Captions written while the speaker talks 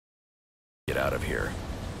get out of here.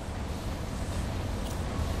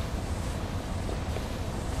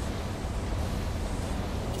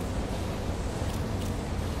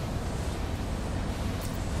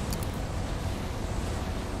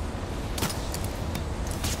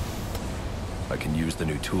 I can use the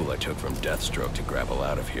new tool I took from Deathstroke to grapple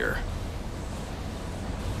out of here.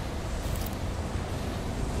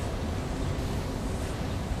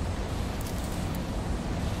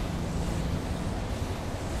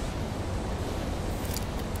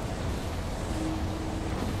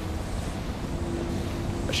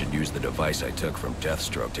 I should use the device I took from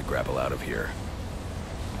Deathstroke to grapple out of here.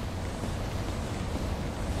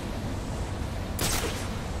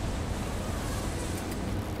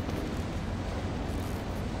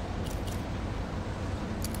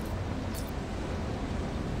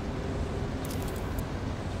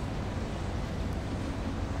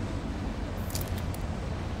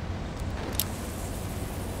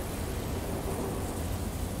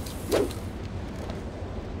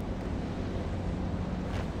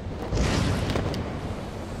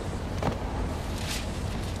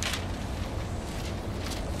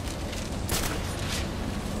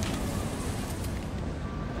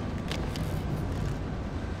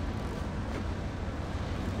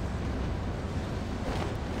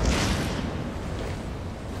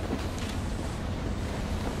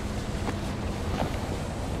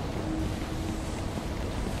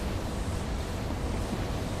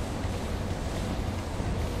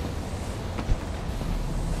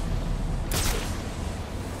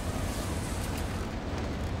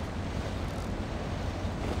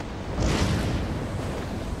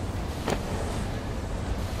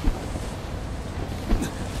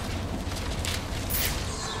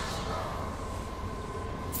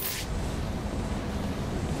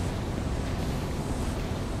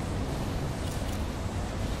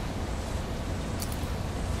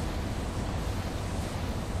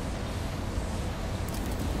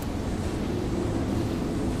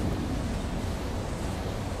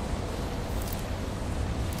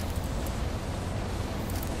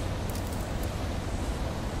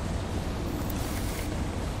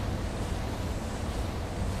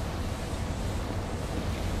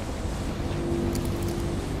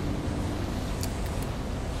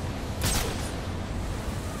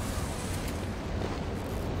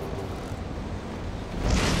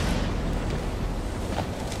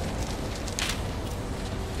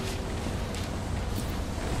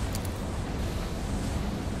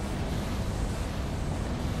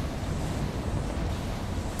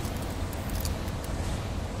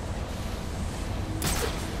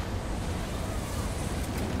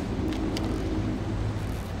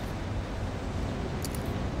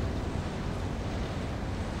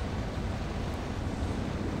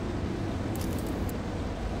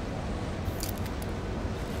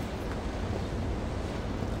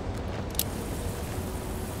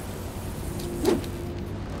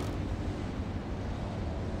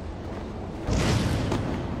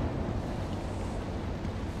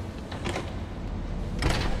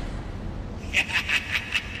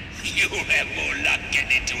 You'll have more luck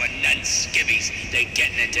getting into a nun's skivvies than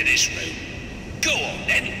getting into this room. Go on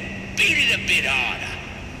then, beat it a bit harder.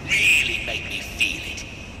 Really make me feel it.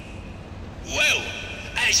 Well,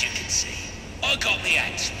 as you can see, I got the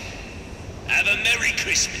answer. Have a Merry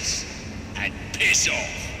Christmas, and piss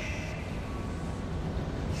off.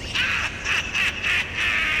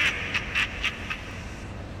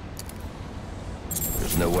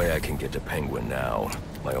 There's no way I can get to Penguin now.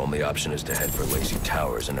 My only option is to head for Lacey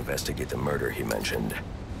Towers and investigate the murder he mentioned.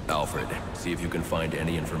 Alfred, see if you can find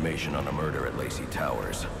any information on a murder at Lacey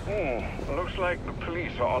Towers. Looks like the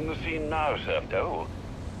police are on the scene now, sir. Oh,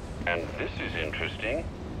 and this is interesting.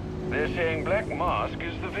 They're saying Black Mask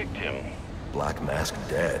is the victim. Black Mask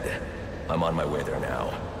dead. I'm on my way there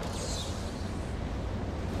now.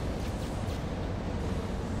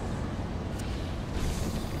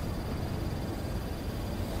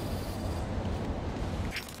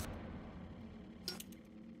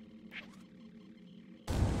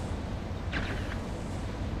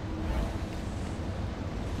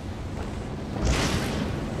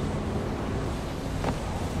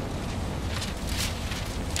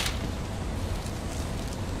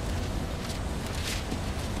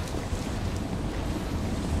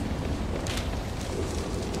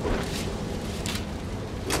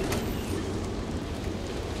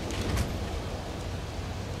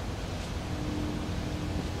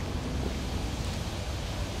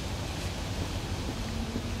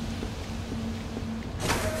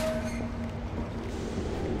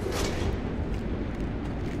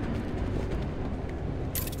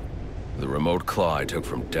 The remote claw I took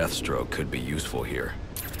from Deathstroke could be useful here.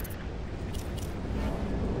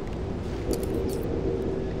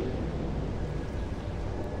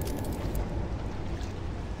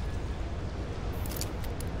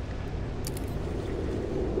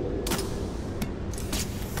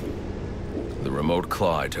 The remote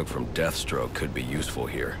claw I took from Deathstroke could be useful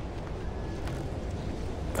here.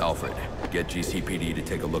 Alfred, get GCPD to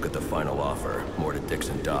take a look at the final offer, more to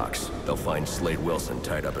Dixon Docks. They'll find Slade Wilson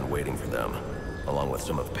tied up and waiting for them, along with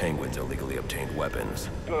some of Penguin's illegally obtained weapons.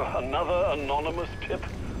 Another anonymous tip?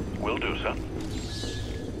 Will do, sir.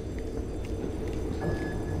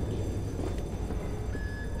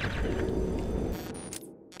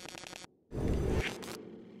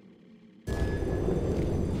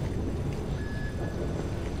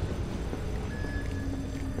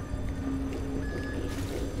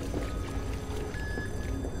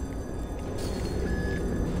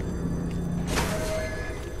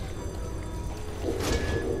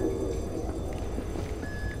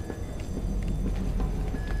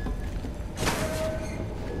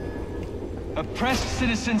 Oppressed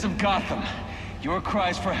citizens of Gotham, your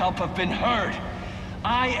cries for help have been heard.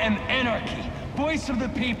 I am Anarchy, voice of the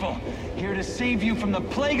people, here to save you from the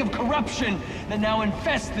plague of corruption that now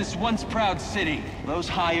infests this once proud city. Those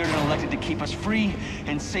hired and elected to keep us free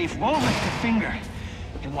and safe won't lift a finger.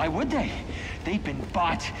 And why would they? They've been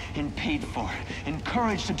bought and paid for,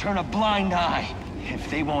 encouraged to turn a blind eye.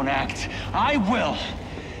 If they won't act, I will.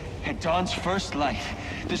 At dawn's first light,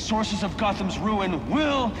 the sources of Gotham's ruin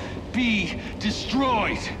will be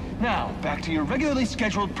destroyed. Now, back to your regularly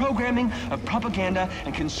scheduled programming of propaganda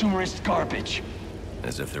and consumerist garbage.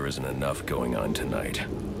 As if there isn't enough going on tonight.